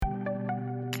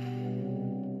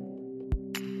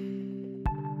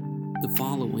The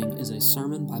following is a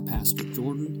sermon by Pastor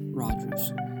Jordan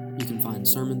Rogers. You can find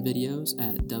sermon videos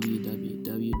at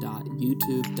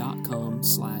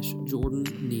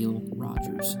www.youtube.com/Jordan Neil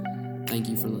Rogers. Thank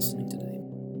you for listening today.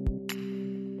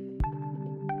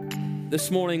 This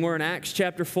morning we're in Acts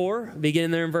chapter 4, beginning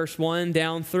there in verse 1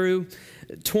 down through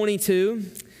 22.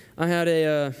 I had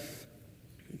an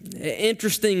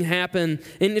interesting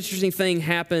thing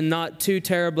happen not too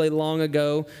terribly long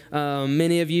ago.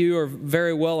 Many of you are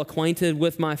very well acquainted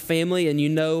with my family, and you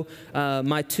know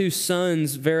my two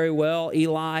sons very well,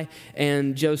 Eli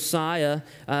and Josiah.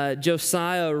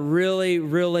 Josiah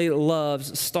really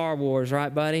loves Star Wars,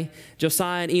 right, buddy?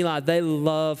 Josiah and Eli, they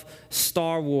love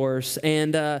Star Wars.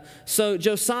 And so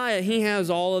Josiah, he has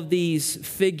all of these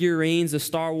figurines, the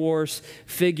Star Wars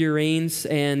figurines.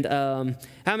 And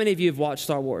how many of you have watched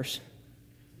Star Wars?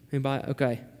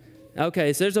 Anybody?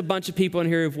 Okay, so there's a bunch of people in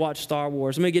here who've watched Star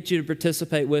Wars. I'm going to get you to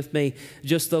participate with me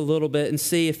just a little bit and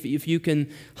see if you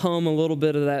can hum a little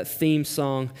bit of that theme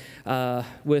song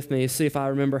with me. See if I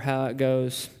remember how it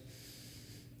goes.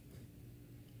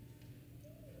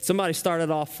 Somebody start it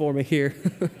off for me here.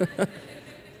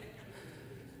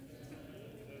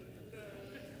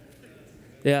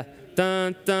 Yeah.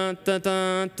 Dun, dun, dun,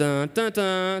 dun, dun, dun,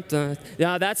 dun, dun.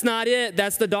 Yeah, that's not it.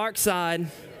 That's the dark side.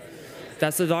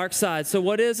 That's the dark side. So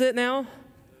what is it now?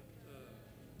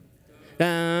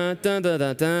 Dun, dun, dun,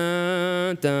 dun,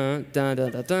 dun, dun,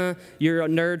 dun, dun, dun. You're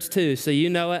nerds too, so you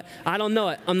know it. I don't know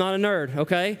it. I'm not a nerd,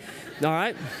 okay? All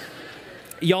right?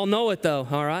 Y'all know it though,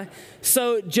 all right?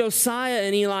 So Josiah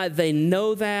and Eli, they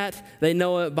know that. They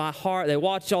know it by heart. They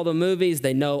watch all the movies.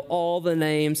 They know all the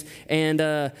names. And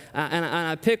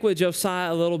I pick with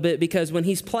Josiah a little bit because when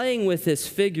he's playing with his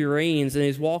figurines and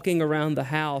he's walking around the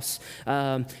house,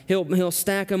 he'll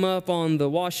stack them up on the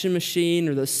washing machine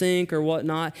or the sink or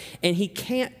whatnot, and he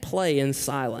can't play in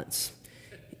silence.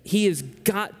 He has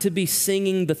got to be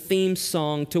singing the theme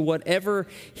song to whatever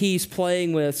he's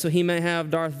playing with. So he may have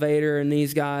Darth Vader and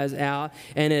these guys out,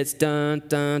 and it's dun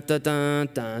dun dun dun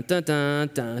dun dun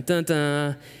dun dun dun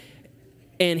dun.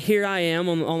 And here I am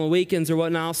on the weekends or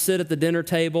whatnot. I'll sit at the dinner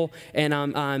table, and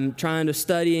I'm trying to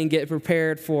study and get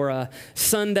prepared for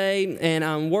Sunday, and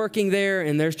I'm working there,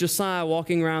 and there's Josiah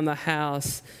walking around the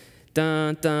house.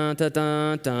 Dun, dun, dun,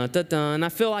 dun, dun, dun, dun. I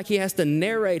feel like he has to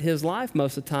narrate his life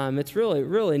most of the time. It's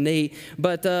really neat.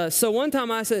 But so one time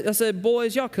I said,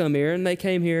 boys, y'all come here. And they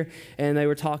came here, and they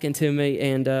were talking to me.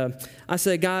 And I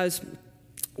said, guys,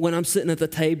 when I'm sitting at the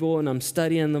table and I'm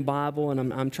studying the Bible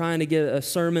and I'm trying to get a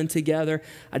sermon together,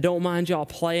 I don't mind y'all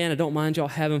playing. I don't mind y'all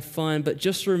having fun. But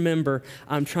just remember,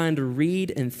 I'm trying to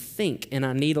read and think, and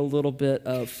I need a little bit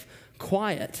of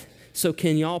quiet. So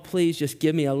can y'all please just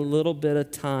give me a little bit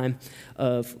of time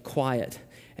of quiet?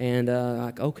 And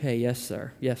okay, yes,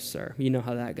 sir. You know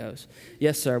how that goes.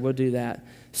 Yes, sir, we'll do that.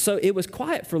 So it was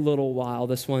quiet for a little while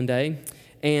this one day.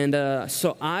 And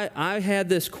so I had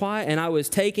this quiet, and I was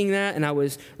taking that, and I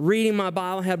was reading my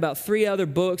Bible. I had about 3 other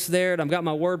books there, and I've got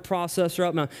my word processor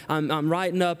up, and I'm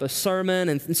writing up a sermon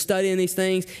and studying these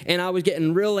things, and I was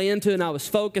getting really into it, and I was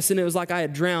focusing. It was like I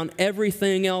had drowned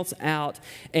everything else out,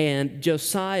 and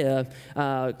Josiah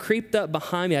creeped up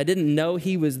behind me. I didn't know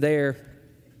he was there,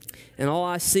 and all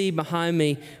I see behind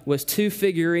me was 2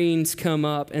 figurines come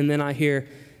up, and then I hear,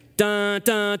 dun,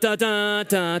 dun, dun, dun,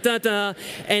 dun, dun, dun.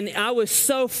 And I was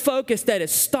so focused that it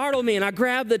startled me, and I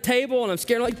grabbed the table, and I'm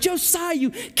scared. I'm like, Josiah,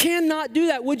 you cannot do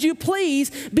that. Would you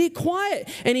please be quiet?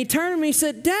 And he turned to me and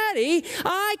said, Daddy,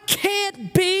 I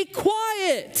can't be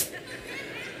quiet.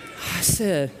 I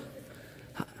said,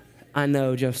 I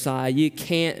know, Josiah, you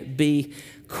can't be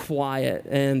quiet.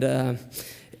 And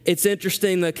it's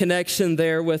interesting, the connection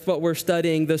there with what we're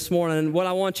studying this morning. And what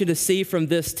I want you to see from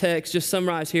this text, just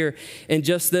summarize here in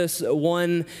just this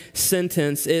one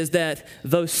sentence, is that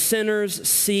though sinners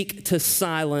seek to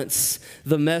silence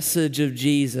the message of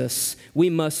Jesus,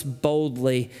 we must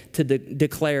boldly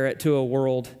declare it to a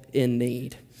world in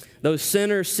need. Those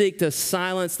sinners seek to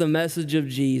silence the message of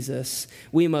Jesus.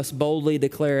 We must boldly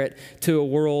declare it to a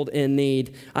world in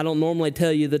need. I don't normally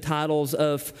tell you the titles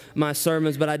of my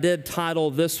sermons, but I did title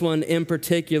this one in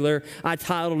particular. I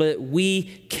titled it, We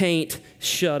Can't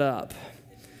Shut Up.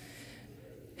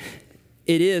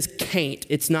 It is can't.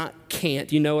 It's not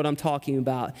can't. You know what I'm talking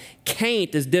about.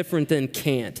 Can't is different than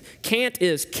can't. Can't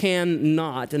is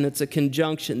cannot, and it's a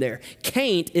conjunction there.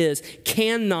 Can't is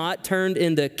cannot turned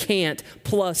into can't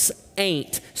plus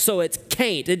ain't. So it's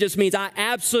can't. It just means I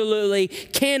absolutely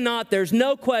cannot. There's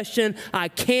no question. I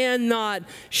cannot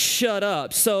shut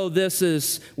up. So this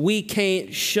is, we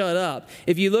can't shut up.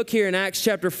 If you look here in Acts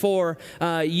chapter 4,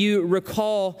 you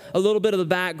recall a little bit of the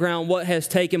background, what has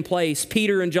taken place.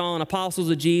 Peter and John, apostles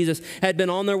of Jesus, had been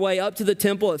on their way up to the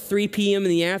temple at 3 p.m. in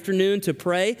the afternoon to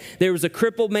pray. There was a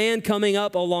crippled man coming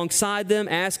up alongside them,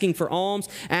 asking for alms,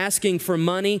 asking for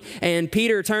money. And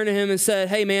Peter turned to him and said,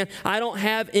 hey man, I don't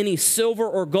have any silver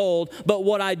or gold, but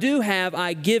what I do have,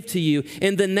 I give to you.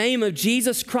 In the name of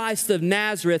Jesus Christ of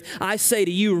Nazareth, I say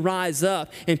to you, rise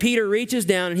up. And Peter reaches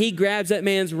down and he grabs that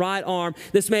man's right arm.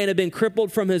 This man had been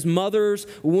crippled from his mother's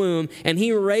womb, and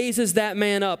he raises that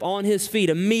man up on his feet.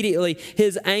 Immediately,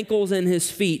 his ankles and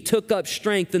his feet took up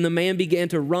strength, and the man began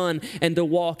to run and to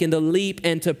walk and to leap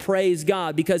and to praise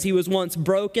God, because he was once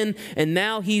broken and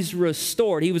now he's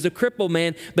restored. He was a crippled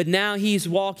man, but now he's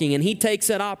walking, and he takes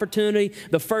that opportunity.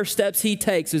 The first steps he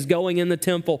takes is going in the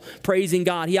temple, praising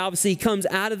God. He obviously comes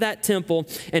out of that temple,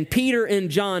 and Peter and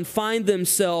John find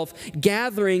themselves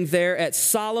gathering there at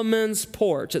Solomon's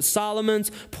porch, at Solomon's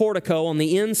portico on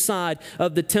the inside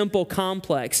of the temple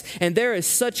complex. And there is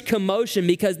such commotion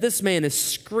because this man is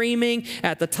screaming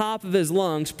at the top of his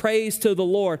lungs, praise to the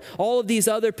Lord. All of these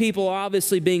other people are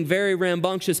obviously being very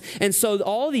rambunctious. And so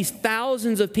all these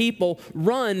thousands of people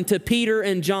run to Peter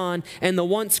and John and the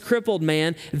once crippled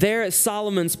man there at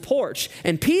Solomon's porch.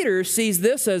 And Peter sees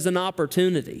this as an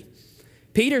opportunity.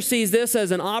 Peter sees this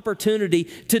as an opportunity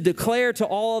to declare to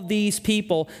all of these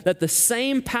people that the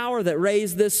same power that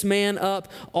raised this man up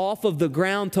off of the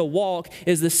ground to walk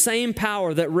is the same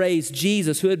power that raised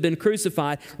Jesus, who had been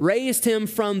crucified, raised him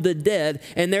from the dead,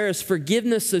 and there is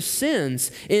forgiveness of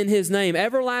sins in his name,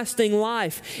 everlasting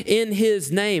life in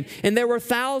his name. And there were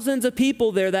thousands of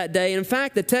people there that day. In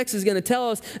fact, the text is going to tell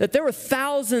us that there were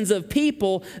thousands of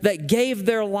people that gave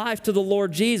their life to the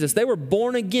Lord Jesus. They were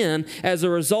born again as a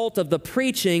result of the preaching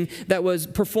that was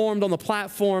performed on the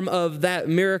platform of that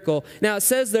miracle. Now it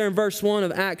says there in verse 1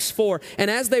 of Acts 4, and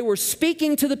as they were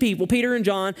speaking to the people, Peter and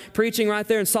John preaching right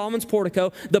there in Solomon's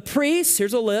portico, the priests,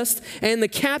 here's a list, and the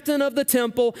captain of the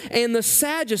temple and the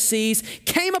Sadducees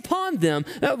came upon them.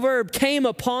 That verb came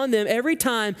upon them, every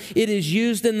time it is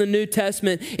used in the New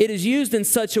Testament, it is used in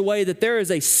such a way that there is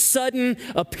a sudden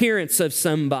appearance of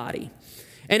somebody.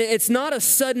 And it's not a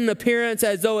sudden appearance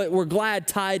as though it were glad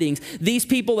tidings. These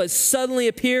people that suddenly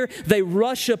appear, they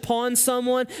rush upon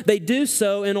someone. They do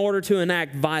so in order to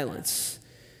enact violence.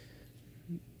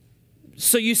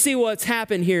 So you see what's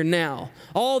happened here now.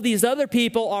 All these other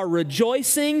people are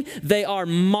rejoicing. They are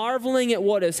marveling at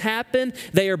what has happened.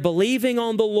 They are believing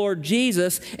on the Lord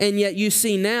Jesus. And yet you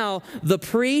see now the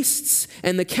priests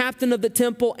and the captain of the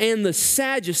temple and the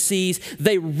Sadducees,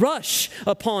 they rush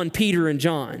upon Peter and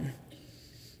John.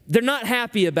 They're not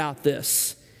happy about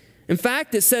this. In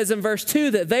fact, it says in verse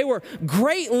 2 that they were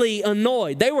greatly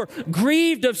annoyed. They were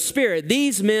grieved of spirit.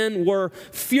 These men were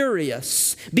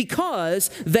furious because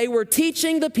they were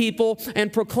teaching the people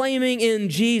and proclaiming in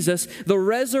Jesus the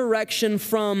resurrection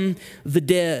from the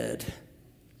dead.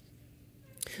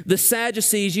 The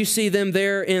Sadducees, you see them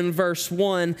there in verse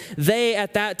 1. They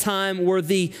at that time were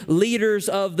the leaders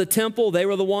of the temple. They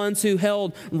were the ones who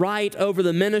held right over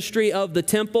the ministry of the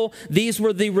temple. These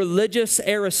were the religious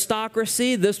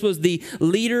aristocracy. This was the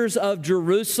leaders of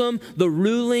Jerusalem, the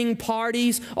ruling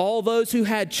parties, all those who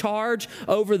had charge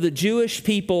over the Jewish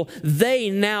people. They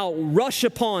now rush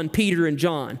upon Peter and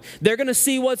John. They're going to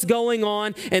see what's going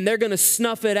on, and they're going to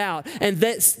snuff it out. And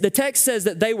the text says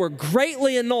that they were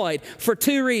greatly annoyed for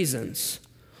two reasons.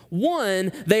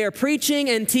 One, they are preaching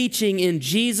and teaching in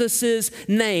Jesus'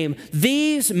 name.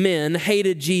 These men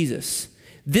hated Jesus.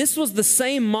 This was the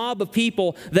same mob of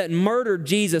people that murdered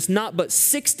Jesus not but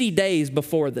 60 days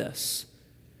before this.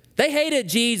 They hated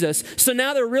Jesus, so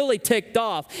now they're really ticked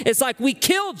off. It's like, we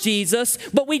killed Jesus,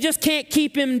 but we just can't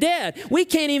keep him dead. We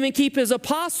can't even keep his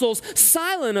apostles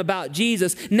silent about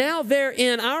Jesus. Now they're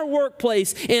in our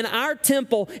workplace, in our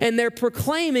temple, and they're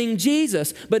proclaiming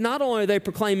Jesus. But not only are they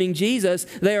proclaiming Jesus,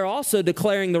 they are also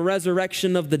declaring the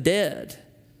resurrection of the dead.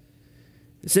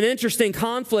 It's an interesting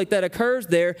conflict that occurs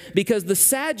there because the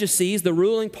Sadducees, the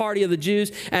ruling party of the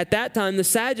Jews at that time, the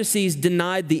Sadducees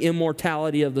denied the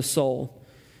immortality of the soul.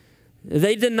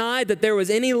 They denied that there was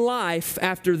any life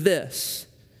after this.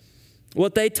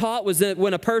 What they taught was that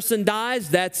when a person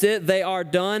dies, that's it. They are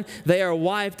done. They are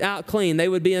wiped out clean. They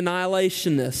would be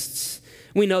annihilationists.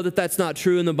 We know that that's not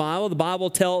true in the Bible. The Bible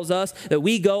tells us that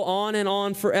we go on and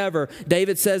on forever.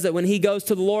 David says that when he goes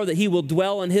to the Lord, that he will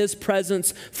dwell in his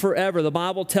presence forever. The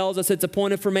Bible tells us it's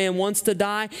appointed for man once to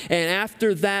die, and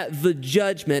after that, the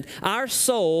judgment. Our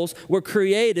souls were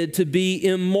created to be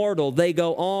immortal. They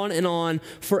go on and on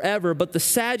forever. But the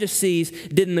Sadducees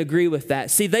didn't agree with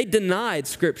that. See, they denied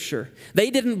Scripture. They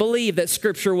didn't believe that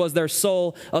Scripture was their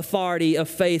sole authority of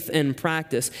faith and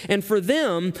practice. And for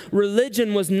them,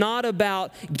 religion was not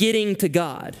about getting to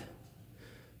God.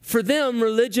 For them,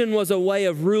 religion was a way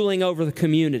of ruling over the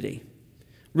community.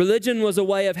 Religion was a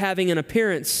way of having an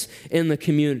appearance in the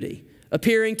community,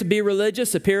 appearing to be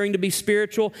religious, appearing to be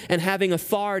spiritual, and having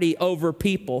authority over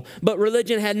people. But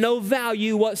religion had no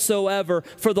value whatsoever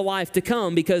for the life to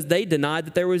come because they denied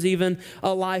that there was even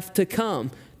a life to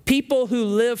come. People who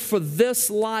live for this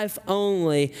life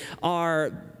only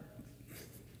are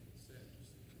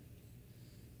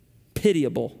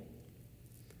pitiable.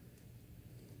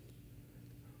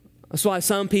 That's why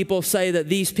some people say that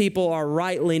these people are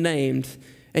rightly named,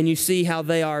 and you see how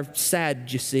they are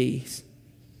Sadducees.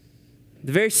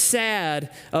 They're very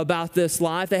sad about this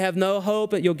life. They have no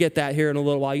hope, but you'll get that here in a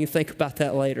little while. You can think about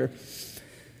that later.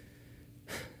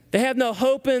 They have no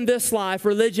hope in this life.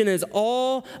 Religion is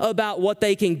all about what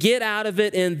they can get out of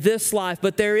it in this life,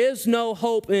 but there is no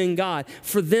hope in God.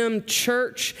 For them,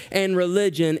 church and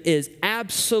religion is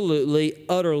absolutely,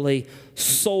 utterly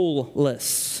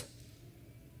soulless.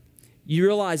 You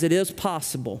realize it is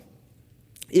possible.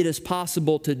 It is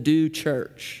possible to do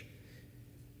church.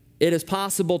 It is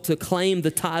possible to claim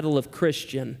the title of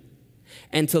Christian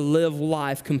and to live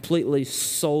life completely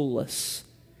soulless,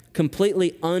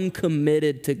 completely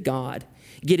uncommitted to God,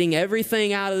 getting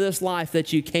everything out of this life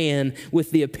that you can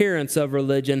with the appearance of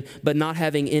religion, but not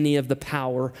having any of the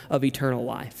power of eternal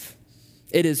life.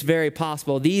 It is very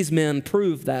possible. These men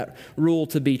prove that rule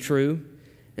to be true.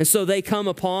 And so they come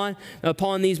upon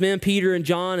these men, Peter and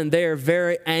John, and they are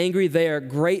very angry. They are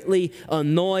greatly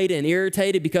annoyed and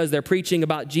irritated because they're preaching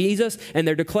about Jesus and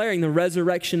they're declaring the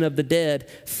resurrection of the dead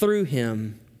through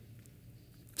him.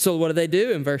 So what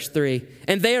do in verse 3?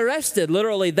 And they arrested,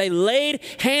 literally, they laid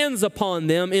hands upon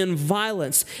them in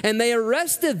violence. And they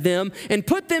arrested them and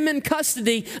put them in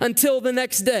custody until the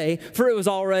next day, for it was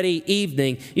already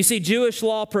evening. You see, Jewish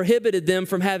law prohibited them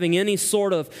from having any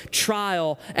sort of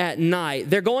trial at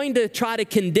night. They're going to try to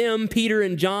condemn Peter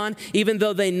and John, even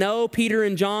though they know Peter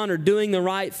and John are doing the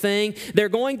right thing. They're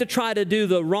going to try to do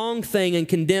the wrong thing and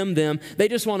condemn them. They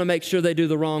just want to make sure they do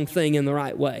the wrong thing in the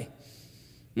right way.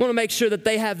 I want to make sure that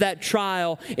they have that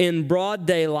trial in broad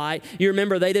daylight. You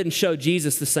remember they didn't show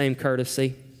Jesus the same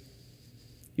courtesy.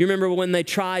 You remember when they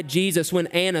tried Jesus, when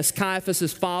Annas,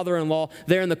 Caiaphas' father-in-law,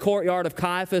 there in the courtyard of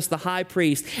Caiaphas, the high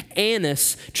priest,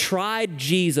 Annas tried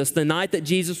Jesus the night that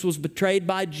Jesus was betrayed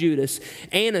by Judas.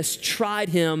 Annas tried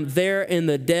him there in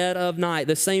the dead of night,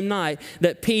 the same night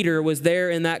that Peter was there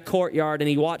in that courtyard and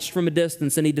he watched from a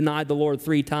distance and he denied the Lord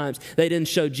 3 times. They didn't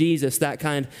show Jesus that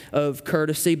kind of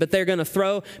courtesy, but they're going to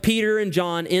throw Peter and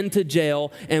John into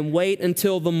jail and wait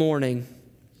until the morning.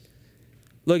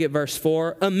 Look at verse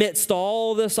 4. Amidst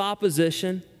all this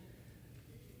opposition,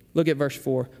 look at verse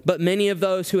 4. But many of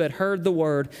those who had heard the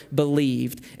word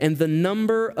believed, and the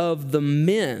number of the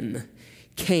men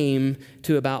came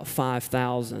to about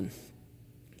 5,000.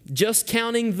 Just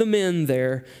counting the men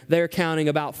there, they're counting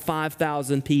about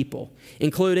 5,000 people,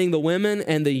 including the women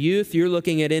and the youth. You're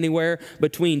looking at anywhere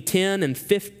between 10 and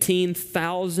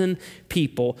 15,000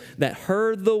 people that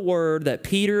heard the word that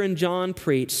Peter and John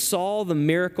preached, saw the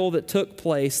miracle that took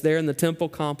place there in the temple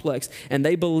complex, and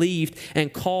they believed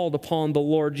and called upon the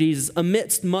Lord Jesus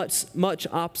amidst much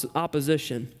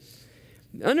opposition.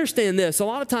 Understand this, a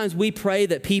lot of times we pray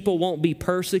that people won't be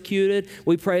persecuted.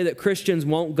 We pray that Christians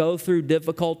won't go through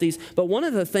difficulties. But one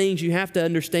of the things you have to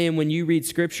understand when you read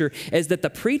Scripture is that the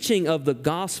preaching of the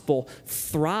gospel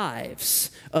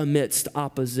thrives amidst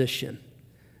opposition.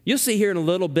 You'll see here in a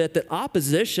little bit that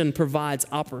opposition provides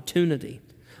opportunity.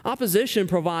 Opposition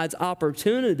provides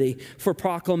opportunity for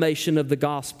proclamation of the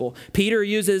gospel. Peter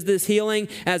uses this healing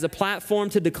as a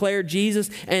platform to declare Jesus,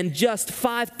 and just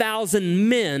 5,000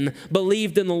 men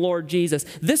believed in the Lord Jesus.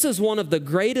 This is one of the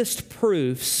greatest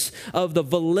proofs of the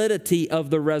validity of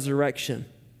the resurrection.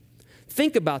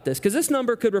 Think about this, because this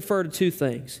number could refer to two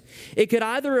things. It could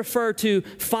either refer to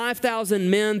 5,000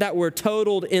 men that were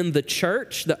totaled in the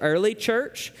church, the early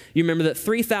church. You remember that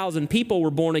 3,000 people were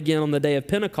born again on the day of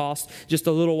Pentecost just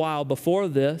a little while before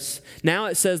this. Now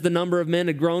it says the number of men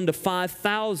had grown to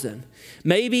 5,000.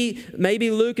 Maybe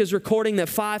Luke is recording that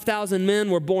 5,000 men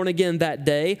were born again that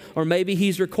day, or maybe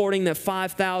he's recording that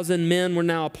 5,000 men were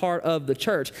now a part of the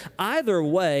church. Either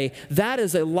way, that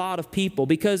is a lot of people,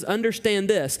 because understand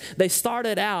this, they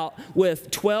started out with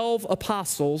 12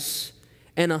 apostles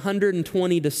and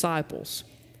 120 disciples.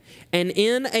 And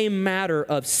in a matter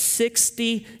of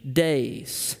 60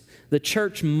 days, the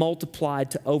church multiplied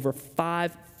to over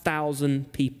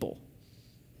 5,000 people.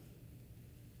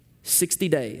 60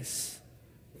 days,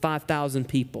 5,000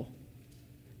 people.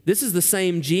 This is the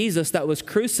same Jesus that was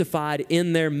crucified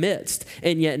in their midst,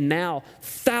 and yet now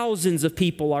thousands of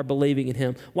people are believing in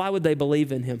him. Why would they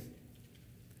believe in him?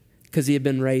 Because he had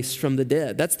been raised from the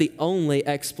dead. That's the only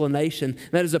explanation.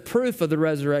 That is a proof of the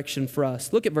resurrection for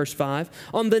us. Look at verse 5.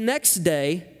 On the next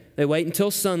day, they wait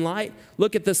until sunlight.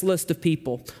 Look at this list of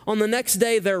people. On the next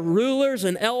day, their rulers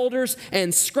and elders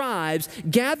and scribes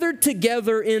gathered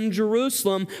together in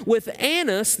Jerusalem with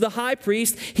Annas, the high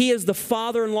priest. He is the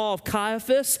father-in-law of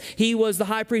Caiaphas. He was the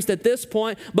high priest at this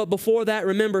point, but before that,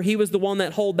 remember, he was the one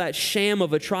that held that sham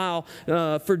of a trial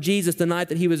for Jesus the night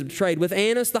that he was betrayed. With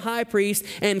Annas, the high priest,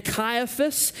 and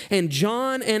Caiaphas, and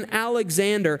John, and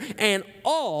Alexander, and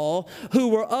all who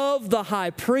were of the high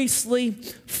priestly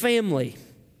family.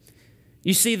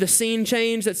 You see the scene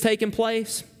change that's taken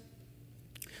place?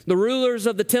 The rulers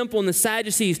of the temple and the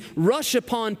Sadducees rush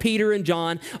upon Peter and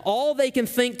John. All they can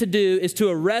think to do is to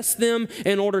arrest them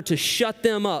in order to shut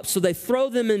them up. So they throw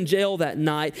them in jail that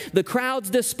night. The crowds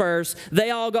disperse.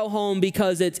 They all go home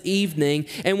because it's evening.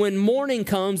 And when morning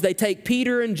comes, they take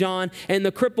Peter and John and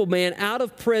the crippled man out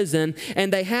of prison,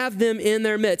 and they have them in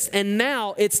their midst. And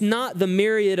now it's not the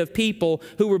myriad of people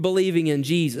who were believing in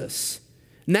Jesus.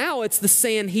 Now it's the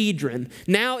Sanhedrin.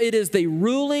 Now it is the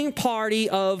ruling party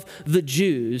of the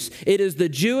Jews. It is the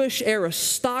Jewish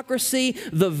aristocracy,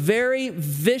 the very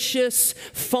vicious,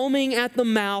 foaming at the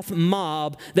mouth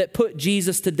mob that put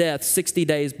Jesus to death 60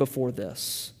 days before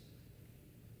this.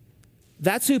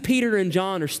 That's who Peter and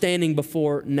John are standing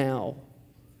before now.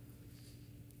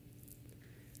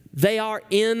 They are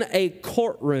in a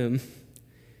courtroom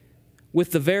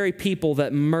with the very people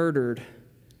that murdered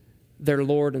their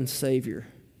Lord and Savior.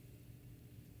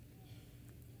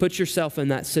 Put yourself in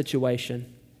that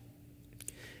situation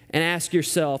and ask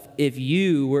yourself, if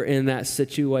you were in that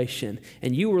situation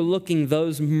and you were looking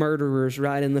those murderers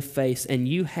right in the face and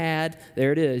you had,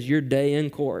 there it is, your day in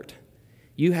court.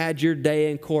 You had your day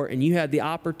in court and you had the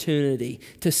opportunity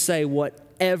to say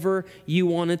whatever you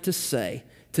wanted to say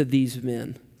to these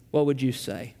men. What would you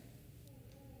say?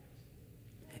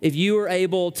 If you were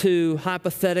able to,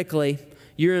 hypothetically,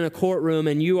 you're in a courtroom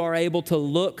and you are able to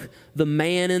look the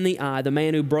man in the eye, the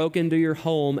man who broke into your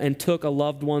home and took a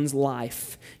loved one's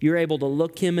life. You're able to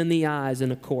look him in the eyes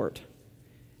in a court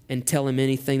and tell him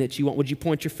anything that you want. Would you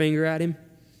point your finger at him?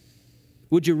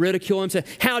 Would you ridicule him? Say,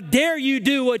 how dare you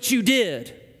do what you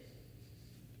did?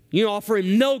 You offer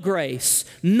him no grace,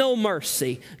 no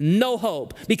mercy, no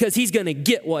hope, because he's going to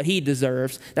get what he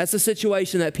deserves. That's the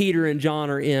situation that Peter and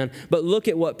John are in. But look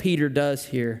at what Peter does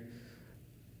here.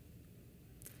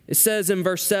 It says in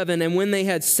verse 7, and when they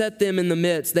had set them in the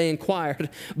midst, they inquired,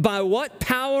 by what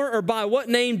power or by what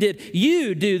name did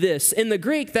you do this? In the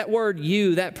Greek, that word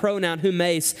you, that pronoun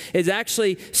humes, is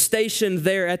actually stationed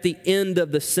there at the end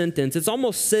of the sentence. It's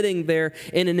almost sitting there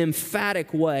in an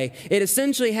emphatic way. It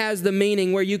essentially has the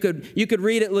meaning where you could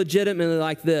read it legitimately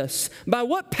like this. By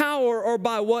what power or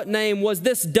by what name was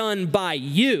this done by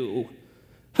you?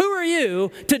 Who are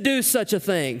you to do such a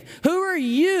thing? Who are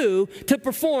you to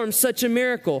perform such a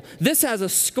miracle? This has a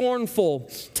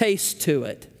scornful taste to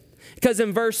it. Because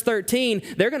in verse 13,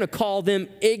 they're going to call them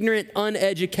ignorant,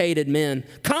 uneducated men,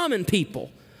 common people.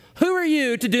 Who are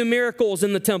you to do miracles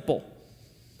in the temple?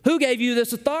 Who gave you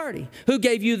this authority? Who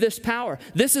gave you this power?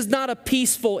 This is not a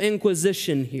peaceful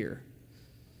inquisition here.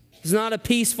 It's not a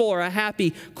peaceful or a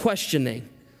happy questioning.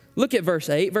 Look at verse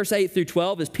 8. Verse 8 through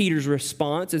 12 is Peter's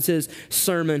response. It's his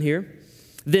sermon here.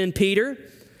 Then Peter,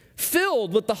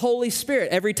 filled with the Holy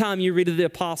Spirit. Every time you read of the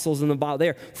apostles in the Bible,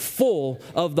 they're full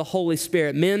of the Holy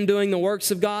Spirit. Men doing the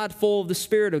works of God, full of the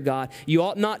Spirit of God. You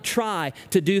ought not try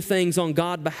to do things on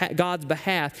God's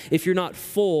behalf if you're not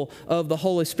full of the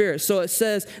Holy Spirit. So it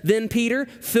says, then Peter,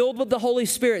 filled with the Holy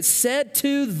Spirit, said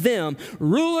to them,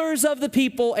 rulers of the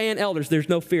people and elders. There's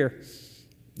no fear.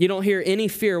 You don't hear any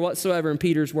fear whatsoever in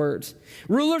Peter's words.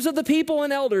 Rulers of the people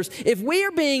and elders, if we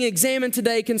are being examined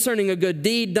today concerning a good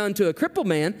deed done to a crippled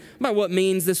man, by what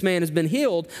means this man has been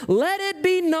healed, let it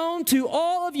be known to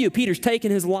all of you. Peter's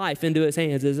taken his life into his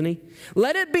hands, isn't he?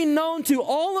 Let it be known to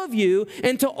all of you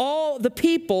and to all the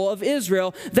people of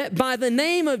Israel that by the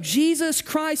name of Jesus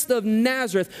Christ of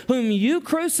Nazareth, whom you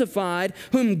crucified,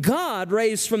 whom God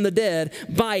raised from the dead,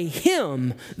 by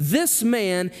him this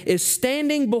man is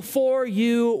standing before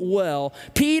you well.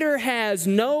 Peter has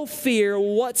no fear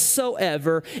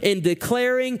whatsoever in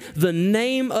declaring the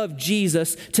name of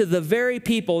Jesus to the very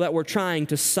people that were trying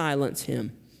to silence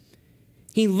him.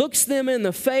 He looks them in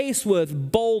the face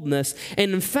with boldness,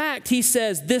 and in fact, he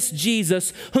says, this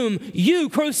Jesus whom you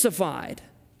crucified.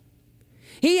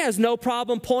 He has no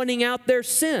problem pointing out their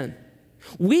sin.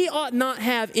 We ought not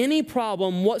have any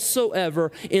problem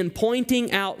whatsoever in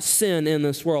pointing out sin in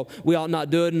this world. We ought not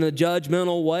do it in a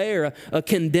judgmental way or a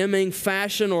condemning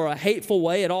fashion or a hateful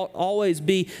way. It ought always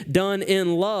be done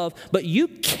in love. But you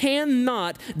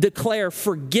cannot declare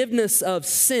forgiveness of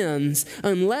sins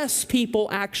unless people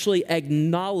actually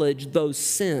acknowledge those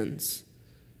sins.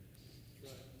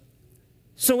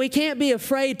 So we can't be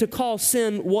afraid to call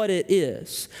sin what it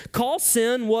is. Call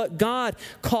sin what God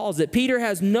calls it. Peter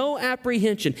has no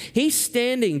apprehension. He's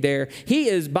standing there. He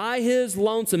is by his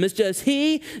lonesome. It's just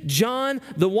he, John,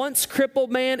 the once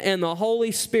crippled man, and the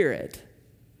Holy Spirit.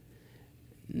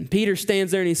 And Peter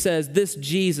stands there and he says, this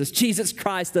Jesus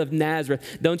Christ of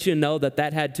Nazareth. Don't you know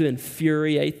that had to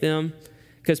infuriate them?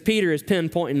 Because Peter is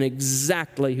pinpointing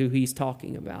exactly who he's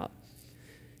talking about.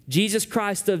 Jesus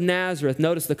Christ of Nazareth,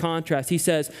 notice the contrast. He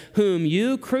says, whom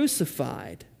you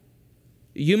crucified.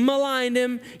 You maligned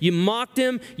him, you mocked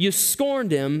him, you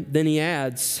scorned him. Then he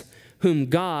adds, whom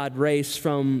God raised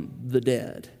from the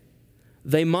dead.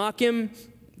 They mock him,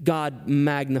 God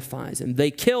magnifies him.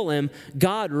 They kill him,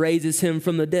 God raises him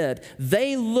from the dead.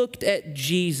 They looked at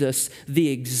Jesus the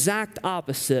exact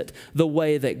opposite the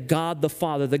way that God the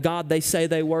Father, the God they say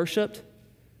they worshiped,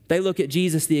 they look at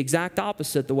Jesus the exact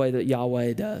opposite the way that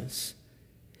Yahweh does.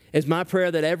 It's my prayer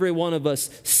that every one of us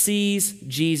sees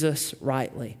Jesus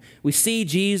rightly. We see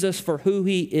Jesus for who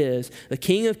he is, the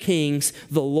King of Kings,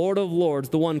 the Lord of Lords,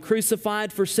 the one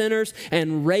crucified for sinners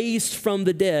and raised from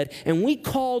the dead. And we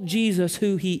call Jesus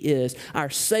who he is, our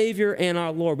Savior and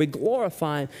our Lord. We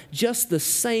glorify him just the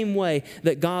same way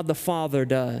that God the Father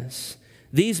does.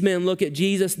 These men look at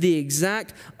Jesus the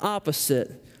exact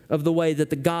opposite of the way that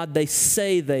the God they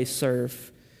say they serve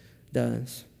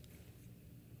does.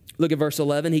 Look at verse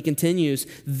 11. He continues,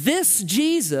 this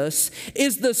Jesus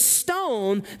is the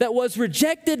stone that was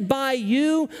rejected by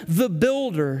you, the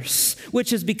builders, which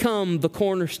has become the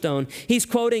cornerstone. He's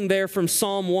quoting there from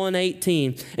Psalm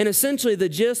 118. And essentially the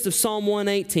gist of Psalm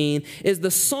 118 is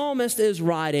the psalmist is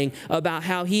writing about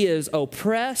how he is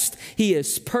oppressed, he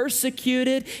is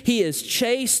persecuted, he is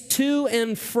chased to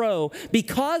and fro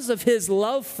because of his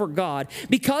love for God,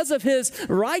 because of his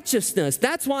righteousness.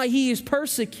 That's why he is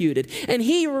persecuted. And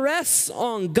he rests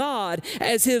on God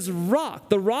as his rock,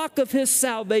 the rock of his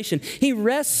salvation. He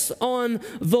rests on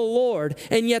the Lord,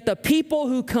 and yet the people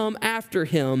who come after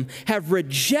him have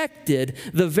rejected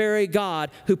the very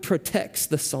God who protects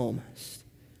the psalmist.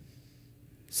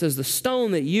 It says, the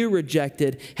stone that you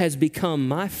rejected has become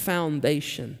my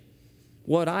foundation,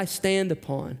 what I stand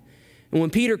upon. And when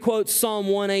Peter quotes Psalm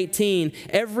 118,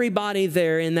 everybody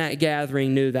there in that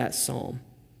gathering knew that psalm.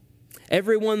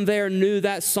 Everyone there knew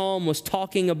that psalm was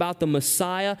talking about the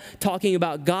Messiah, talking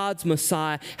about God's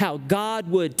Messiah, how God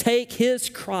would take his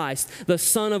Christ, the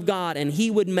Son of God, and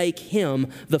he would make him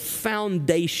the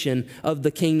foundation of the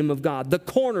kingdom of God, the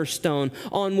cornerstone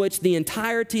on which the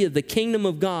entirety of the kingdom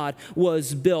of God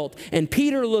was built. And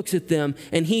Peter looks at them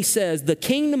and he says, the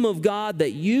kingdom of God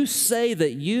that you say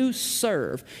that you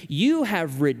serve, you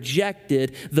have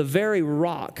rejected the very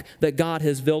rock that God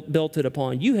has built it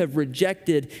upon. You have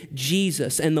rejected Jesus.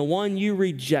 And the one you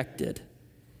rejected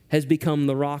has become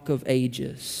the rock of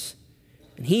ages.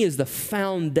 And he is the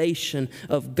foundation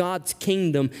of God's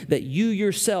kingdom that you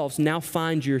yourselves now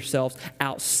find yourselves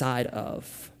outside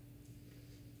of.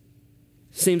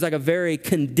 Seems like a very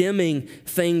condemning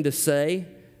thing to say,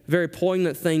 a very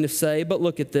poignant thing to say, but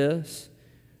look at this.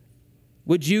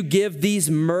 Would you give these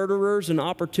murderers an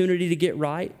opportunity to get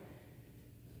right?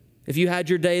 If you had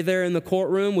your day there in the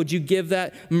courtroom, would you give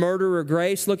that murderer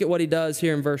grace? Look at what he does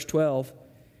here in verse 12.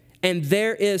 And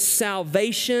there is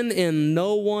salvation in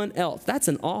no one else. That's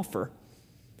an offer.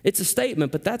 It's a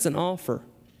statement, but that's an offer.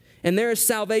 And there is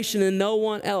salvation in no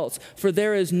one else, for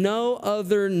there is no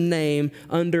other name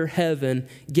under heaven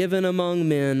given among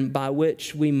men by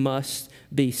which we must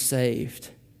be saved.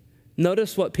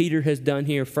 Notice what Peter has done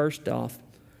here first off.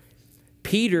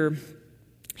 Peter,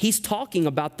 he's talking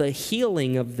about the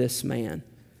healing of this man,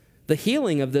 the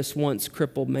healing of this once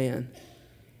crippled man.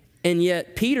 And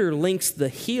yet Peter links the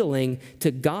healing to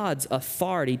God's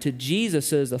authority, to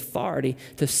Jesus' authority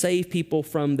to save people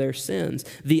from their sins.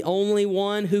 The only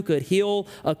one who could heal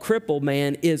a crippled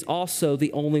man is also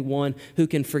the only one who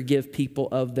can forgive people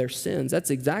of their sins. That's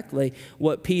exactly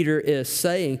what Peter is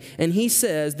saying. And he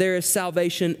says there is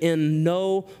salvation in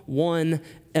no one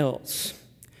else.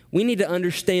 We need to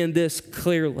understand this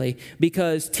clearly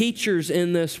because teachers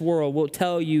in this world will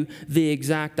tell you the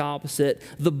exact opposite.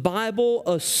 The Bible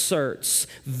asserts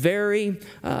very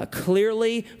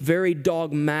clearly, very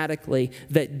dogmatically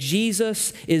that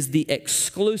Jesus is the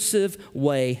exclusive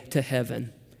way to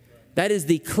heaven. That is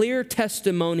the clear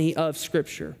testimony of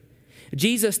Scripture.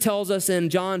 Jesus tells us in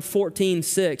John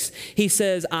 14:6, he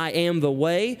says, I am the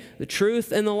way, the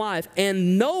truth, and the life,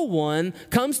 and no one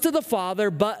comes to the Father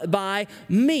but by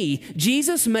me.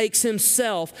 Jesus makes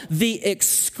himself the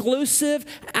exclusive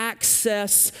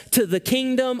access to the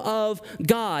kingdom of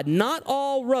God. Not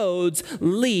all roads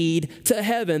lead to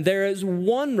heaven. There is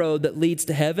one road that leads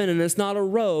to heaven, and it's not a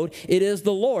road. It is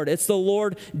the Lord. It's the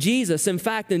Lord Jesus. In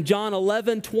fact, in John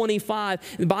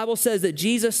 11:25, the Bible says that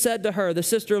Jesus said to her, the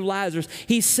sister of Lazarus,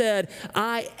 he said,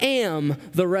 I am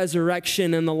the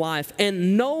resurrection and the life,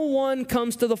 and no one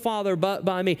comes to the Father but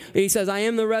by me. He says, I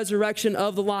am the resurrection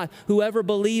of the life. Whoever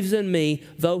believes in me,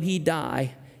 though he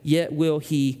die, yet will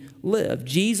he live.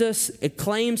 Jesus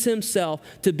claims himself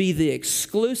to be the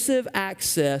exclusive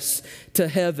access to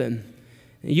heaven.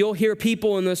 You'll hear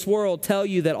people in this world tell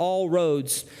you that all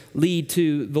roads lead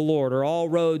to the Lord or all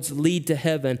roads lead to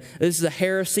heaven. This is a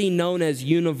heresy known as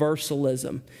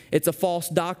universalism. It's a false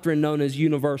doctrine known as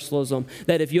universalism,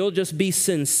 that if you'll just be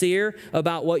sincere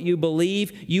about what you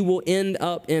believe, you will end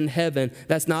up in heaven.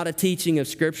 That's not a teaching of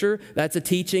Scripture. That's a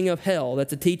teaching of hell.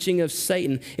 That's a teaching of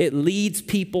Satan. It leads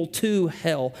people to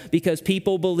hell because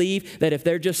people believe that if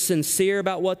they're just sincere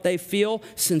about what they feel,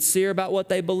 sincere about what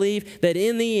they believe, that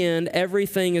in the end,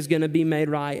 everything is going to be made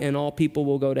right and all people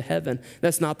will go to heaven.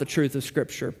 That's not the truth of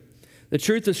Scripture. The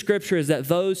truth of Scripture is that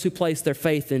those who place their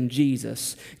faith in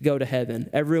Jesus go to heaven.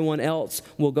 Everyone else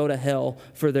will go to hell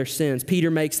for their sins.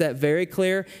 Peter makes that very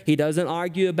clear. He doesn't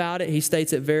argue about it. He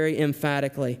states it very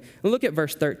emphatically. And look at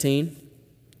verse 13.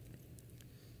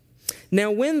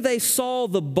 Now when they saw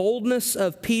the boldness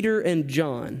of Peter and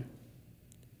John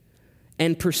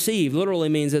and perceived, literally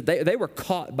means that they were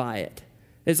caught by it.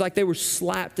 It's like they were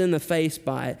slapped in the face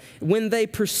by it. When they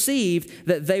perceived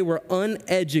that they were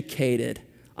uneducated,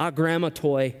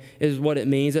 agrammatoi is what it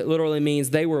means. It literally means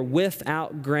they were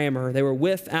without grammar. They were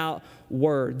without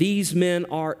word. These men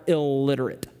are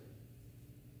illiterate.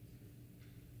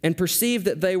 And perceived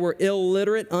that they were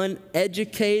illiterate,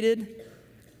 uneducated,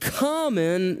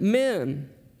 common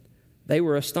men. They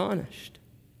were astonished.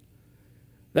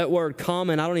 That word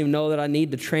common, I don't even know that I need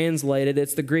to translate it.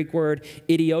 It's the Greek word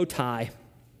idiotai.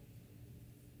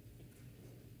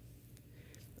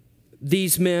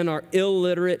 These men are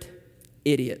illiterate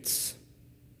idiots.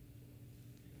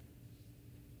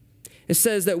 It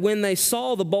says that when they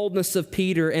saw the boldness of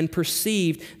Peter and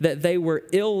perceived that they were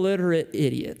illiterate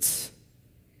idiots,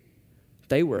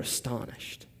 they were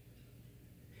astonished.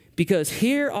 Because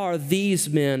here are these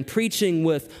men preaching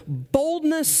with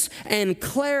boldness and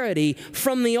clarity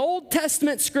from the Old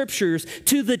Testament Scriptures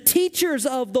to the teachers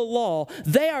of the law.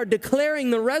 They are declaring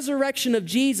the resurrection of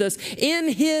Jesus in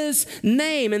His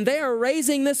name, and they are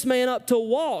raising this man up to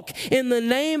walk in the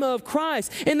name of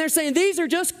Christ. And they're saying, these are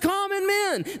just common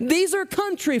men. These are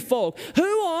country folk.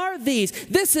 Who are these?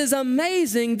 This is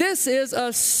amazing. This is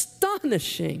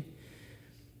astonishing.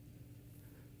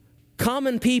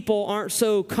 Common people aren't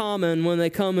so common when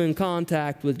they come in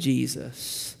contact with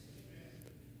Jesus.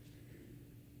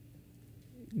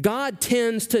 God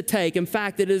tends to take, in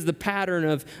fact, it is the pattern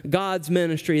of God's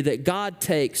ministry that God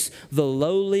takes the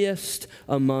lowliest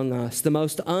among us, the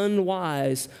most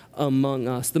unwise among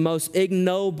us, the most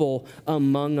ignoble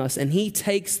among us, and He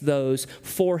takes those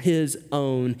for His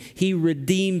own. He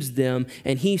redeems them,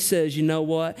 and He says, you know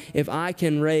what? If I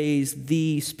can raise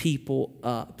these people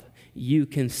up, you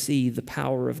can see the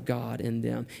power of God in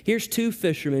them. Here's two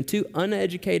fishermen, two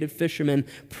uneducated fishermen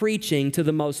preaching to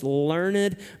the most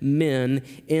learned men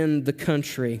in the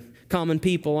country. Common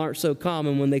people aren't so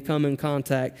common when they come in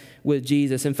contact with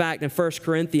Jesus. In fact, in 1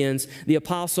 Corinthians, the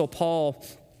Apostle Paul,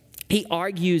 He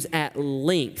argues at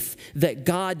length that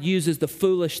God uses the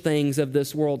foolish things of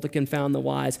this world to confound the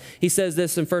wise. He says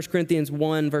this in 1 Corinthians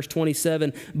 1, verse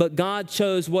 27, but God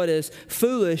chose what is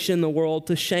foolish in the world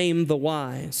to shame the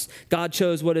wise. God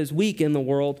chose what is weak in the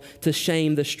world to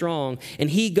shame the strong. And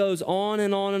he goes on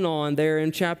and on and on there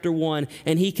in chapter 1,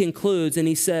 and he concludes and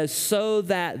he says, so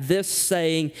that this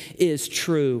saying is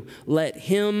true, let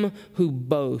him who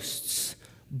boasts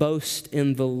boast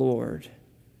in the Lord.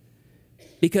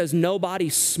 Because nobody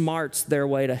smarts their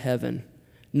way to heaven.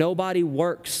 Nobody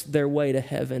works their way to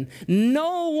heaven.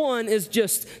 No one is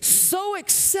just so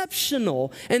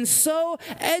exceptional and so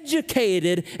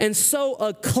educated and so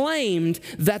acclaimed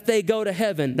that they go to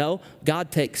heaven. No, God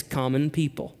takes common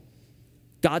people.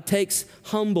 God takes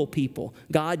humble people.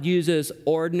 God uses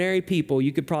ordinary people,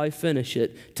 you could probably finish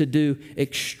it, to do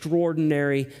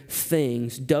extraordinary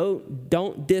things.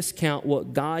 Don't discount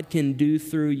what God can do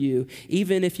through you,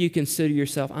 even if you consider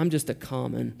yourself, I'm just a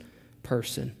common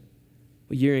person.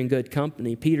 Well, you're in good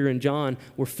company. Peter and John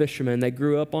were fishermen. They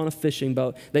grew up on a fishing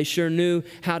boat. They sure knew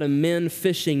how to mend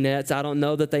fishing nets. I don't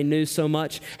know that they knew so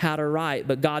much how to write,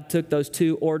 but God took those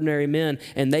two ordinary men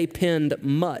and they penned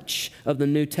much of the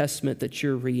New Testament that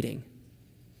you're reading.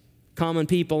 Common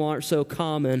people aren't so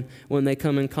common when they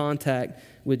come in contact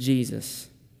with Jesus.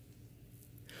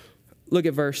 Look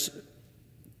at verse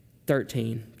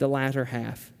 13, the latter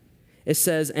half. It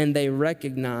says, and they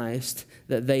recognized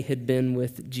that they had been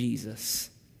with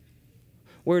Jesus.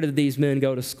 Where did these men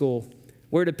go to school?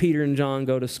 Where did Peter and John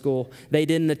go to school? They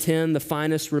didn't attend the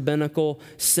finest rabbinical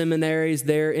seminaries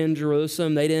there in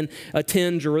Jerusalem. They didn't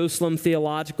attend Jerusalem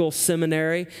Theological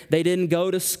Seminary. They didn't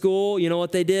go to school. You know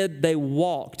what they did? They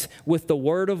walked with the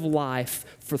word of life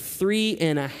for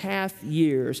 3.5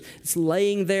 years. It's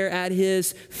laying there at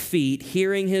his feet,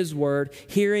 hearing his word,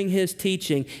 hearing his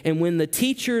teaching. And when the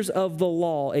teachers of the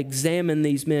law examine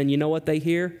these men, you know what they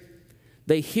hear?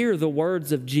 They hear the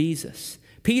words of Jesus.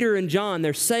 Peter and John,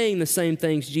 they're saying the same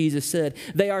things Jesus said.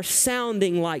 They are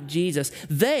sounding like Jesus.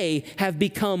 They have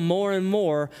become more and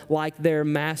more like their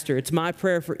master. It's my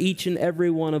prayer for each and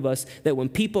every one of us that when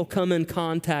people come in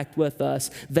contact with us,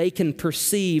 they can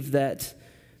perceive that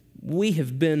we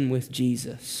have been with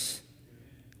Jesus.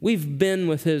 We've been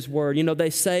with his word. You know, they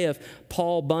say of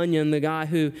Paul Bunyan, the guy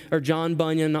who, or John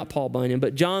Bunyan, not Paul Bunyan,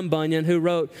 but John Bunyan, who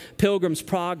wrote Pilgrim's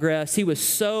Progress, he was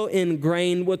so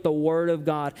ingrained with the word of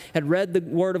God, had read the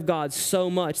word of God so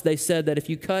much, they said that if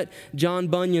you cut John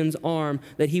Bunyan's arm,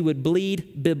 that he would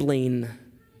bleed bibline.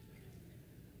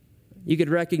 You could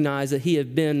recognize that he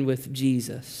had been with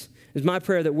Jesus. It's my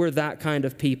prayer that we're that kind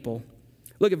of people.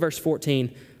 Look at verse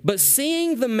 14. But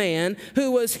seeing the man who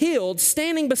was healed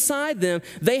standing beside them,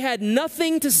 they had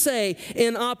nothing to say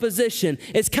in opposition.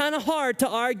 It's kind of hard to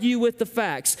argue with the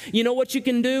facts. You know what you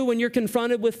can do when you're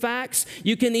confronted with facts?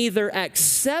 You can either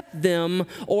accept them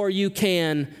or you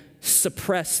can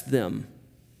suppress them.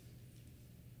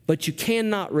 But you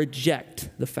cannot reject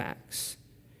the facts.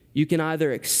 You can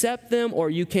either accept them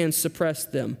or you can suppress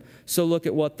them. So look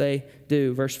at what they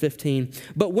do. Verse 15.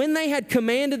 But when they had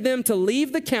commanded them to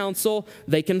leave the council,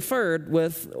 they conferred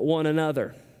with one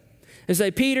another. And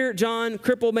say, Peter, John,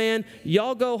 crippled man,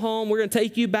 y'all go home. We're going to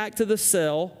take you back to the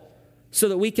cell so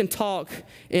that we can talk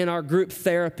in our group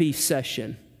therapy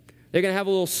session. They're going to have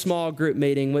a little small group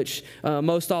meeting, which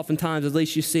most oftentimes, at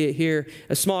least you see it here,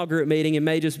 a small group meeting, it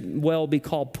may just well be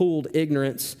called pooled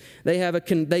ignorance.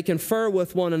 They confer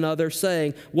with one another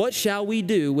saying, what shall we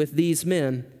do with these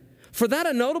men? For that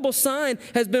a notable sign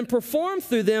has been performed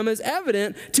through them as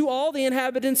evident to all the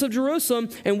inhabitants of Jerusalem,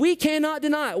 and we cannot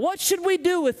deny it. What should we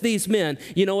do with these men?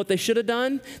 You know what they should have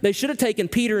done? They should have taken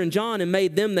Peter and John and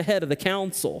made them the head of the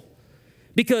council.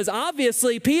 Because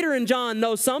obviously Peter and John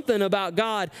know something about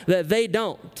God that they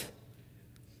don't.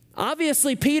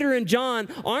 Obviously Peter and John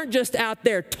aren't just out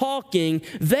there talking,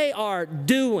 they are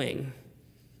doing.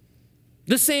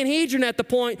 The Sanhedrin at the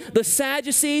point, the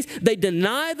Sadducees, they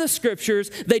deny the scriptures,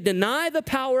 they deny the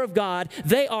power of God.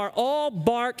 They are all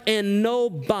bark and no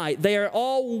bite. They are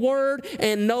all word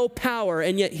and no power.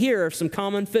 And yet here are some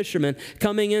common fishermen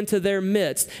coming into their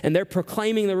midst, and they're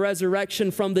proclaiming the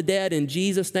resurrection from the dead in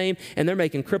Jesus' name, and they're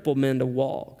making crippled men to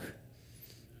walk.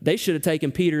 They should have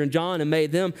taken Peter and John and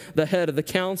made them the head of the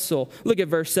council. Look at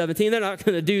verse 17. They're not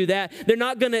going to do that. They're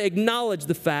not going to acknowledge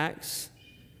the facts.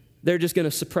 They're just going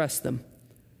to suppress them.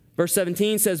 Verse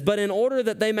 17 says, but in order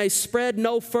that they may spread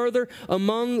no further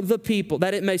among the people,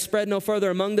 that it may spread no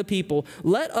further among the people,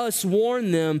 let us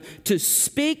warn them to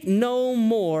speak no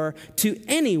more to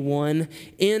anyone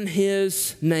in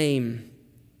his name.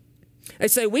 They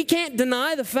say, we can't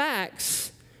deny the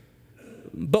facts,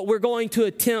 but we're going to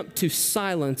attempt to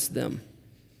silence them.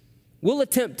 We'll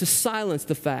attempt to silence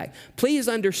the fact. Please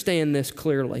understand this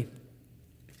clearly.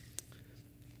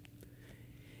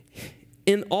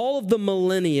 In all of the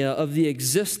millennia of the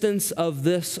existence of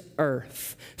this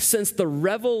earth, since the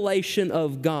revelation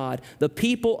of God, the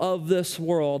people of this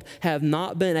world have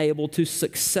not been able to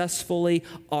successfully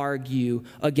argue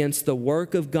against the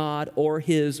work of God or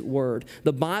His Word.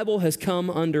 The Bible has come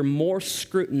under more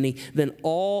scrutiny than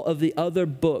all of the other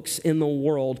books in the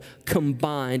world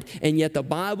combined, and yet the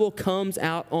Bible comes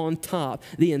out on top,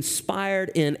 the inspired,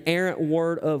 inerrant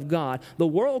Word of God. The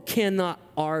world cannot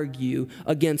argue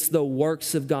against the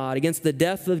works of God, against the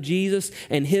death of Jesus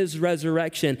and His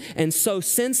resurrection. And so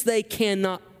since they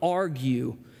cannot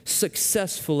argue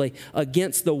successfully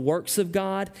against the works of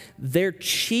God, their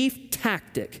chief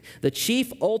tactic, the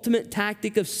chief ultimate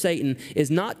tactic of Satan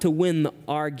is not to win the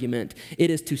argument, it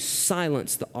is to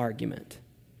silence the argument.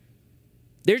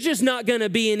 There's just not going to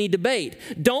be any debate.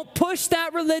 Don't push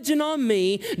that religion on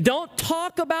me. Don't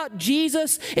talk about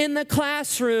Jesus in the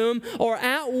classroom or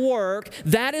at work.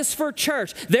 That is for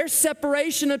church. There's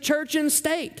separation of church and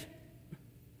state,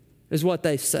 is what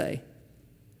they say.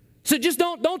 So just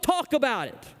don't talk about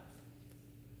it.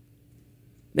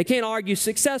 They can't argue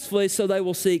successfully, so they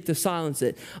will seek to silence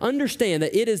it. Understand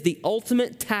that it is the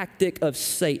ultimate tactic of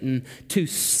Satan to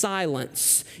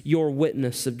silence your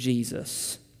witness of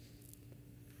Jesus.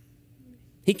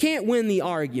 He can't win the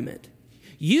argument.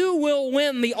 You will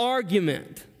win the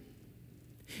argument.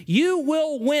 You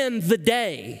will win the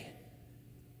day.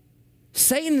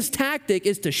 Satan's tactic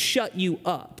is to shut you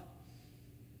up.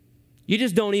 You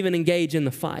just don't even engage in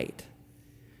the fight.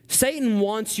 Satan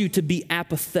wants you to be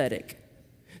apathetic.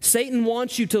 Satan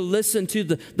wants you to listen to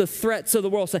the threats of the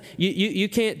world. You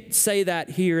can't say that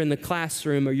here in the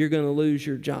classroom or you're going to lose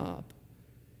your job.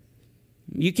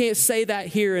 You can't say that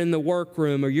here in the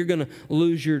workroom or you're going to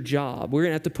lose your job. We're going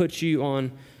to have to put you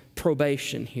on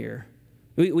probation here.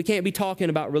 We can't be talking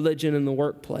about religion in the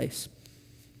workplace.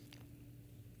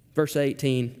 Verse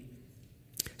 18.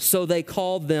 So they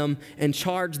called them and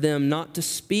charged them not to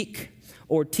speak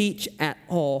or teach at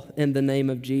all in the name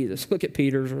of Jesus. Look at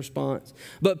Peter's response.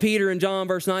 But Peter and John,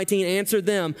 verse 19, answered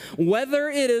them, whether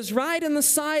it is right in the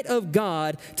sight of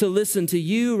God to listen to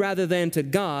you rather than to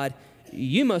God,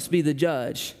 you must be the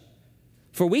judge.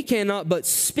 For we cannot but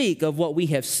speak of what we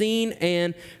have seen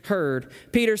and heard.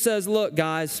 Peter says, look,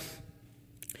 guys,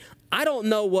 I don't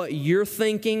know what you're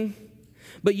thinking,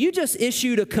 but you just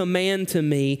issued a command to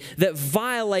me that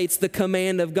violates the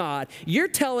command of God. You're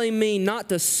telling me not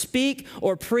to speak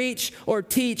or preach or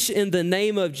teach in the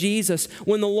name of Jesus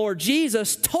when the Lord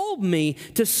Jesus told me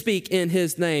to speak in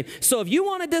His name. So if you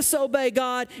want to disobey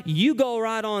God, you go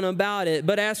right on about it.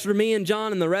 But as for me and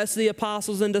John and the rest of the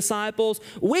apostles and disciples,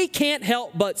 we can't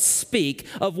help but speak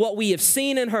of what we have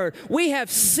seen and heard. We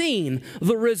have seen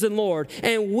the risen Lord,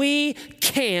 and we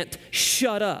can't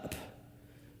shut up.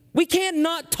 We can't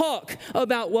not talk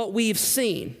about what we've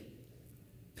seen.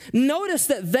 Notice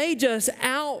that they just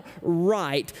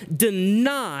outright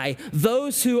deny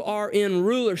those who are in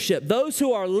rulership, those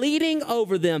who are leading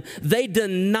over them. They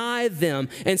deny them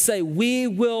and say, we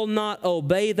will not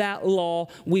obey that law.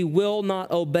 We will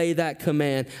not obey that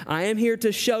command. I am here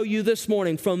to show you this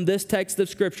morning from this text of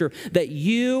Scripture that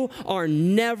you are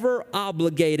never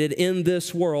obligated in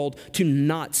this world to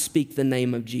not speak the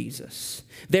name of Jesus.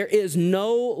 There is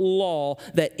no law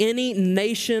that any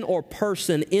nation or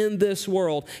person in this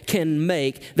world can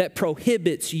make that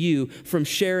prohibits you from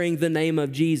sharing the name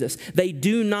of Jesus. They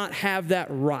do not have that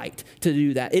right to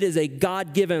do that. It is a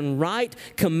God-given right,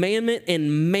 commandment,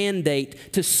 and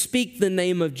mandate to speak the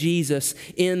name of Jesus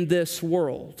in this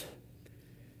world.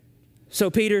 So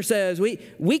Peter says,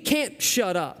 we can't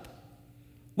shut up.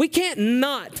 We can't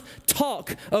not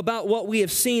talk about what we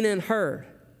have seen and heard.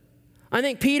 I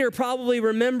think Peter probably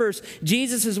remembers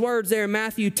Jesus' words there in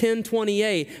Matthew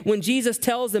 10:28. When Jesus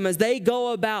tells them as they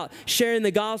go about sharing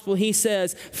the gospel, He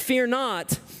says, fear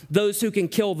not those who can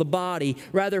kill the body.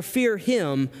 Rather, fear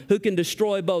Him who can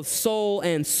destroy both soul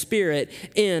and spirit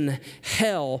in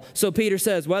hell. So Peter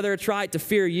says, whether it's right to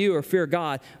fear you or fear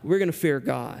God, we're going to fear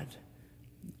God.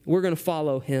 We're going to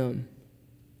follow Him.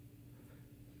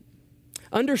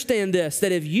 Understand this,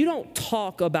 that if you don't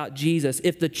talk about Jesus,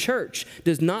 if the church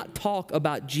does not talk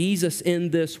about Jesus in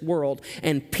this world,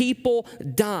 and people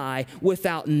die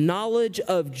without knowledge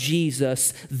of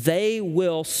Jesus, they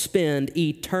will spend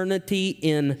eternity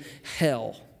in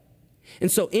hell. And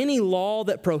so any law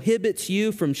that prohibits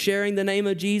you from sharing the name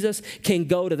of Jesus can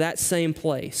go to that same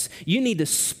place. You need to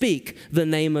speak the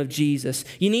name of Jesus.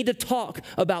 You need to talk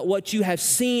about what you have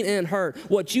seen and heard,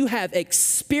 what you have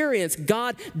experienced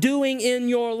God doing in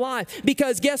your life.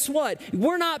 Because guess what?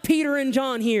 We're not Peter and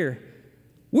John here.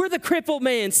 We're the crippled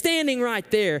man standing right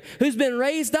there who's been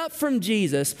raised up from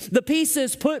Jesus, the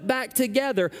pieces put back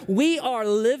together. We are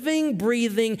living,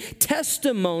 breathing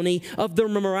testimony of the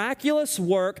miraculous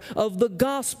work of the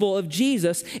gospel of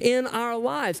Jesus in our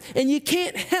lives. And you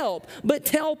can't help but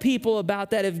tell people about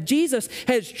that. If Jesus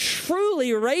has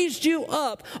truly raised you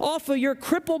up off of your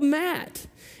crippled mat,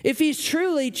 if he's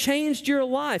truly changed your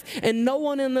life, and no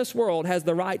one in this world has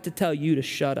the right to tell you to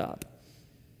shut up.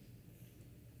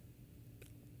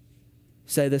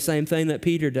 Say the same thing that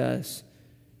Peter does.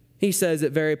 He says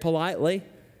it very politely,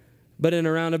 but in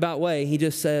a roundabout way. He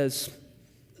just says,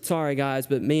 sorry guys,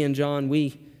 but me and John,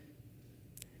 we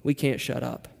can't shut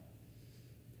up.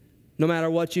 No matter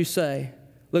what you say.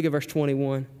 Look at verse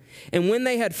 21. And when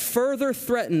they had further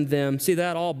threatened them, see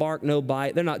that, all bark, no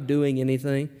bite, they're not doing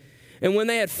anything. And when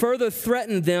they had further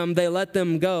threatened them, they let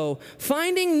them go,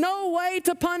 finding no way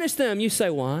to punish them. You say,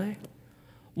 why?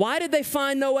 Why did they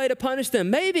find no way to punish them?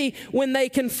 Maybe when they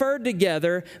conferred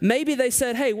together, maybe they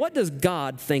said, hey, what does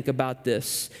God think about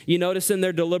this? You notice in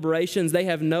their deliberations, they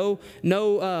have no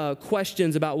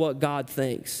questions about what God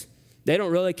thinks. They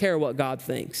don't really care what God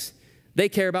thinks. They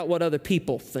care about what other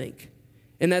people think.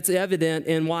 And that's evident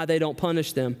in why they don't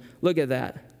punish them. Look at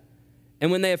that.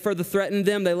 And when they have further threatened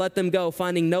them, they let them go,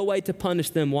 finding no way to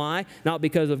punish them. Why? Not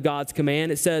because of God's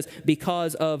command. It says,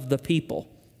 because of the people.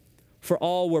 For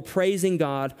all were praising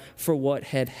God for what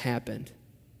had happened.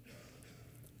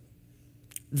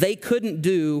 They couldn't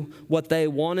do what they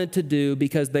wanted to do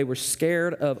because they were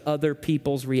scared of other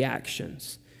people's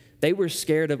reactions. They were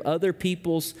scared of other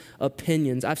people's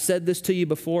opinions. I've said this to you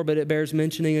before, but it bears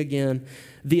mentioning again.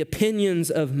 The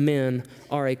opinions of men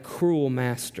are a cruel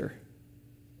master.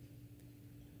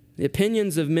 The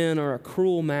opinions of men are a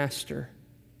cruel master.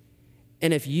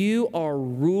 And if you are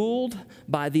ruled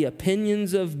by the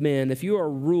opinions of men, if you are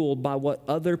ruled by what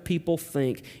other people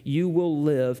think, you will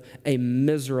live a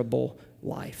miserable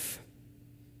life.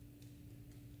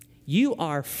 You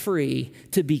are free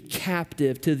to be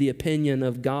captive to the opinion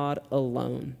of God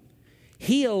alone.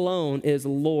 He alone is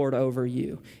Lord over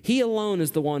you. He alone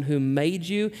is the one who made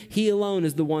you. He alone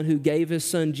is the one who gave his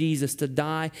son Jesus to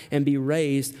die and be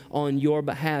raised on your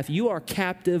behalf. You are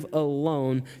captive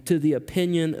alone to the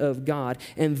opinion of God.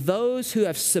 And those who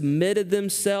have submitted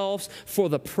themselves for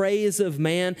the praise of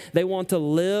man, they want to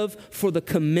live for the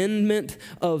commendment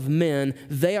of men,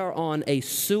 they are on a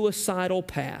suicidal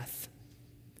path.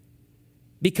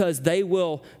 Because they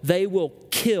will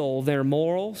kill their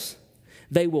morals.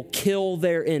 They will kill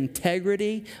their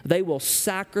integrity. They will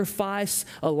sacrifice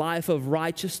a life of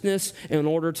righteousness in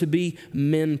order to be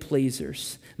men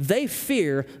pleasers. They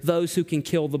fear those who can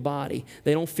kill the body.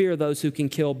 They don't fear those who can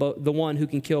kill the one who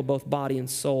can kill both body and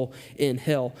soul in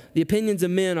hell. The opinions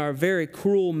of men are a very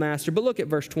cruel master. But look at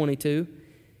verse 22.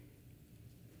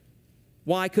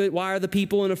 Why are the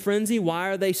people in a frenzy? Why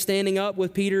are they standing up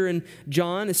with Peter and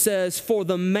John? It says, for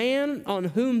the man on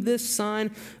whom this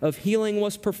sign of healing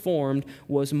was performed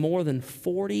was more than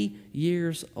 40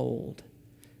 years old.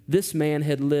 This man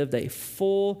had lived a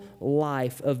full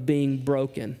life of being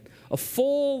broken, a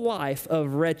full life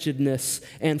of wretchedness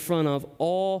in front of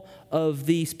all of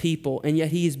these people, and yet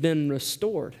he's been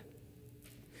restored.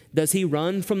 Does he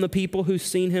run from the people who've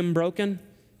seen him broken?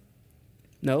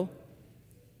 No.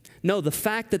 No, the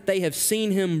fact that they have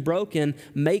seen him broken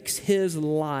makes his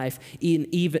life an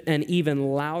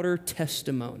even louder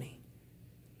testimony.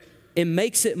 It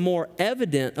makes it more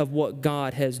evident of what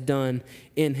God has done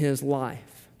in his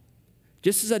life.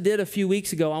 Just as I did a few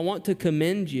weeks ago, I want to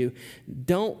commend you.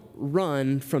 Don't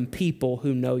run from people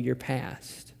who know your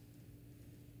past.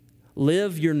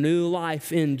 Live your new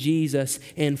life in Jesus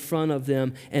in front of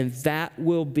them, and that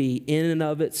will be, in and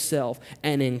of itself,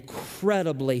 an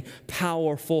incredibly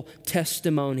powerful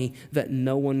testimony that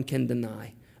no one can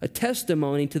deny. A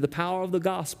testimony to the power of the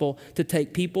gospel to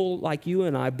take people like you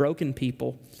and I, broken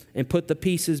people, and put the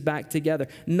pieces back together.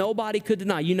 Nobody could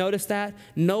deny. You notice that?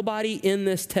 Nobody in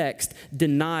this text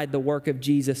denied the work of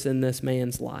Jesus in this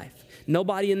man's life.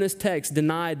 Nobody in this text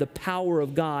denied the power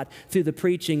of God through the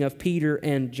preaching of Peter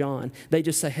and John. They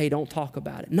just say, hey, don't talk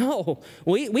about it. No,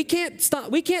 we can't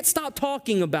stop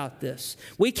talking about this.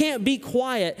 We can't be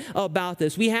quiet about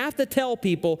this. We have to tell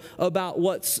people about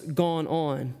what's gone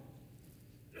on.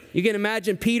 You can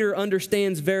imagine Peter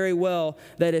understands very well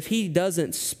that if he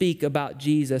doesn't speak about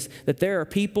Jesus, that there are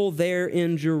people there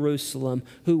in Jerusalem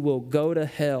who will go to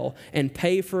hell and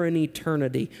pay for an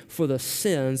eternity for the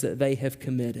sins that they have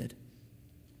committed.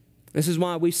 This is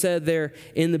why we said there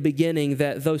in the beginning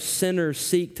that those sinners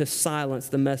seek to silence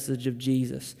the message of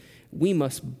Jesus. We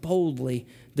must boldly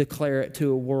declare it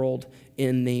to a world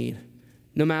in need.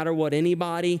 No matter what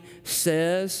anybody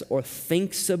says or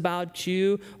thinks about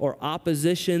you or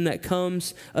opposition that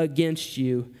comes against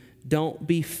you, don't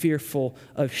be fearful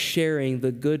of sharing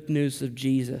the good news of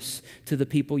Jesus to the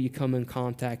people you come in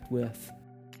contact with.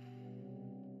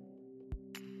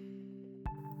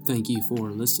 Thank you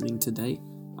for listening today.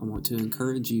 I want to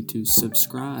encourage you to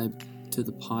subscribe to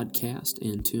the podcast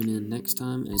and tune in next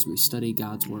time as we study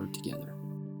God's Word together.